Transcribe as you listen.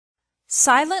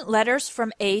Silent letters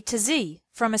from A to Z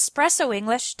from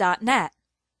EspressoEnglish.net.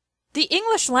 The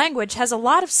English language has a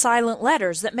lot of silent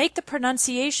letters that make the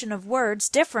pronunciation of words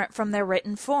different from their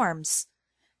written forms.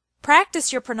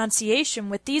 Practice your pronunciation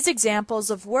with these examples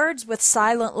of words with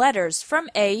silent letters from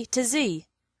A to Z.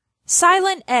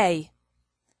 Silent A.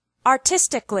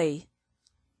 Artistically,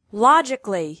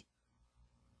 logically,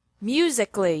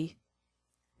 musically,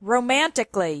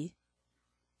 romantically,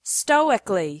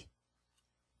 stoically.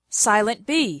 Silent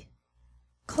B.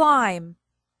 Climb,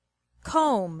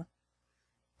 comb,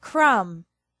 crumb,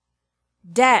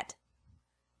 debt,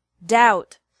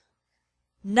 doubt,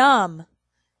 numb,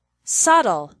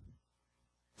 subtle,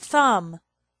 thumb,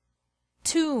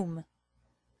 tomb.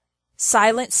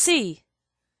 Silent C.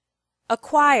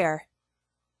 Acquire,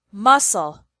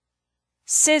 muscle,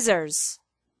 scissors.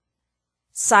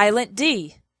 Silent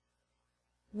D.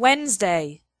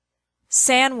 Wednesday,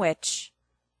 sandwich,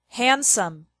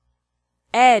 handsome,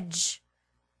 edge,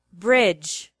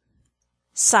 bridge.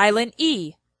 Silent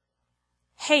E.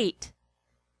 Hate,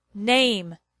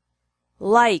 name,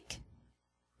 like,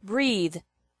 breathe,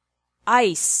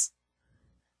 ice.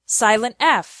 Silent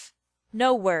F.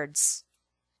 No words.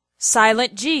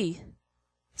 Silent G.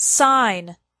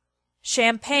 Sign,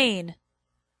 champagne,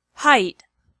 height,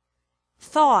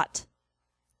 thought,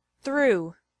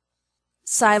 through.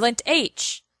 Silent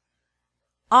H.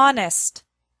 Honest,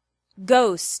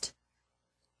 ghost,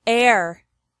 air,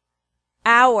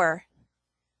 hour,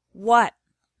 what.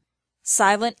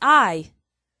 Silent I.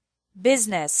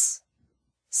 Business.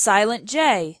 Silent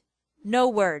J. No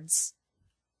words.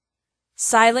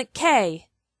 Silent K.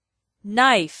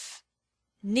 Knife,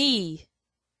 knee,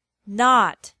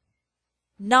 not,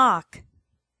 knock,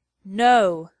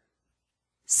 no.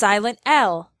 Silent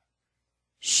L.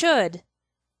 Should,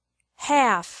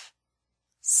 half,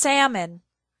 salmon,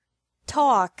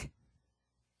 talk,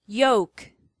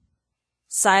 yoke.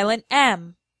 Silent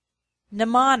M.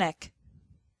 Mnemonic.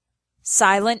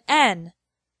 Silent N.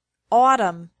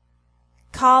 Autumn,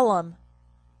 column,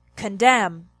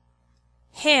 condemn,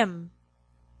 hymn,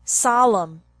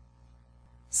 solemn.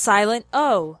 Silent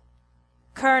O.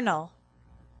 Kernel.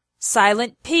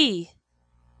 Silent P.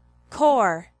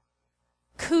 Core,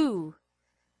 coup,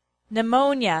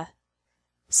 pneumonia,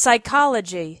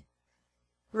 psychology,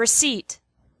 receipt.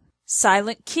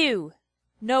 Silent Q.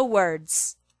 No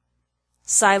words.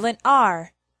 Silent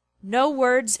R. No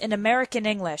words in American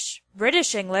English.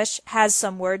 British English has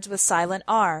some words with silent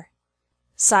R.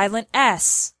 Silent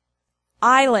S.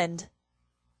 Island,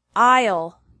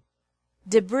 aisle,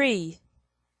 debris,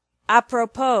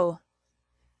 apropos,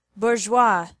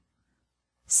 bourgeois.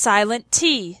 Silent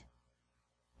T.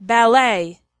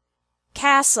 Ballet,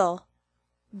 castle,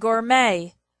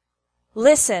 gourmet,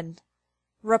 listen,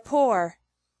 rapport.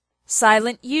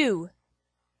 Silent U.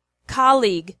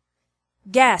 Colleague,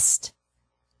 guest,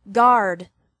 guard,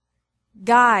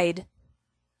 guide,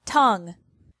 tongue.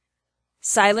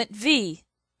 Silent V.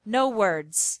 No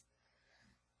words.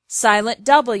 Silent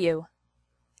W.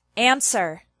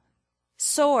 Answer,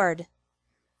 sword,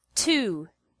 two,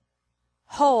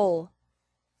 whole,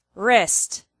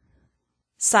 wrist.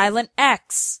 Silent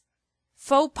X.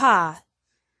 Faux pas.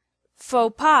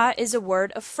 Faux pas is a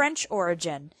word of French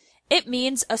origin. It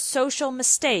means a social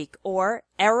mistake or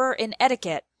error in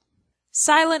etiquette.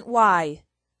 Silent Y.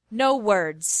 No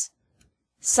words.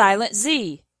 Silent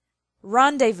Z.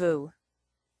 Rendezvous.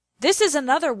 This is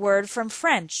another word from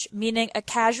French meaning a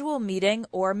casual meeting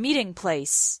or meeting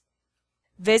place.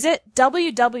 Visit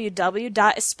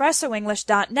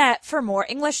www.espressoenglish.net for more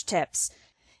English tips.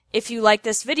 If you like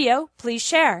this video, please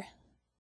share.